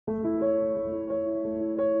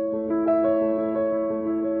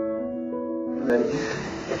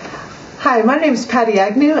Hi, my name is Patty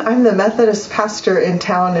Agnew. I'm the Methodist pastor in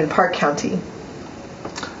town in Park County.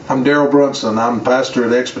 I'm Daryl Brunson. I'm pastor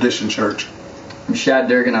at Expedition Church. I'm Shad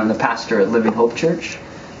Durgan. I'm the pastor at Living Hope Church.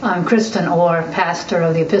 I'm Kristen Orr, pastor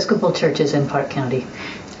of the Episcopal Churches in Park County.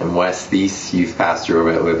 I'm Wes Thies, youth pastor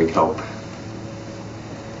over at Living Hope.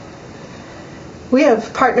 We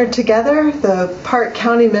have partnered together, the Park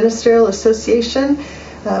County Ministerial Association.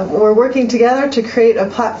 We're working together to create a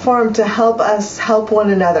platform to help us help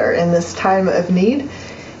one another in this time of need.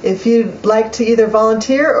 If you'd like to either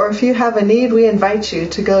volunteer or if you have a need, we invite you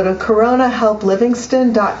to go to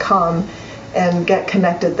coronahelplivingston.com and get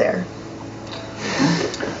connected there.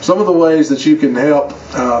 Some of the ways that you can help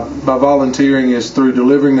by volunteering is through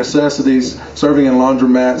delivering necessities, serving in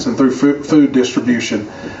laundromats, and through food distribution.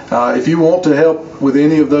 If you want to help with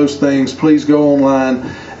any of those things, please go online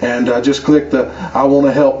and just click the I Want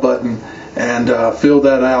to Help button and fill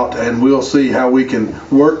that out, and we'll see how we can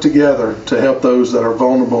work together to help those that are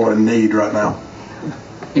vulnerable and in need right now.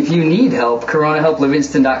 If you need help,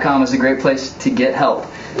 coronahelplivingston.com is a great place to get help.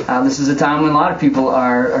 This is a time when a lot of people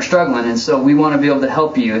are struggling, and so we want to be able to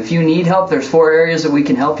help you. If you need help, there's 4 areas that we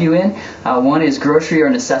can help you in. One is grocery or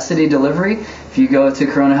necessity delivery. If you go to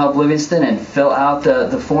Corona Help Livingston and fill out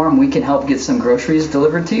the form, we can help get some groceries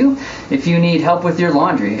delivered to you. If you need help with your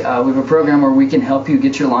laundry, we have a program where we can help you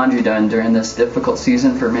get your laundry done during this difficult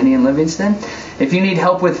season for many in Livingston. If you need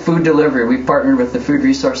help with food delivery, we've partnered with the Food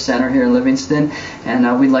Resource Center here in Livingston, and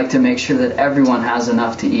we'd like to make sure that everyone has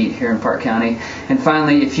enough to eat here in Park County. And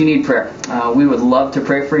finally, if you need prayer, we would love to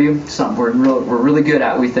pray for you. Something we're really good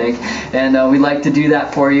at, we think, and we'd like to do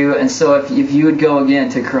that for you. And so if you would go again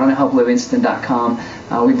to coronahelplivingston.com,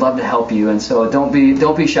 we'd love to help you. And so don't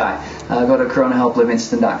be shy. Go to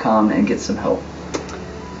coronahelplivingston.com and get some help.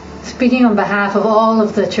 Speaking on behalf of all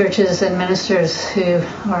of the churches and ministers who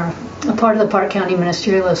are a part of the Park County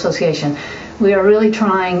Ministerial Association, we are really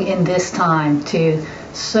trying in this time to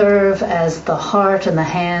serve as the heart and the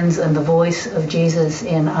hands and the voice of Jesus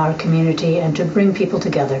in our community, and to bring people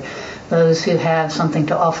together, those who have something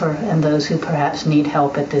to offer and those who perhaps need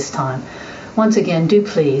help at this time. Once again, do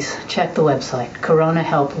please check the website,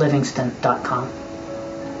 coronahelplivingston.com.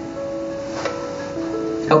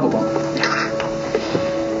 Help a bump.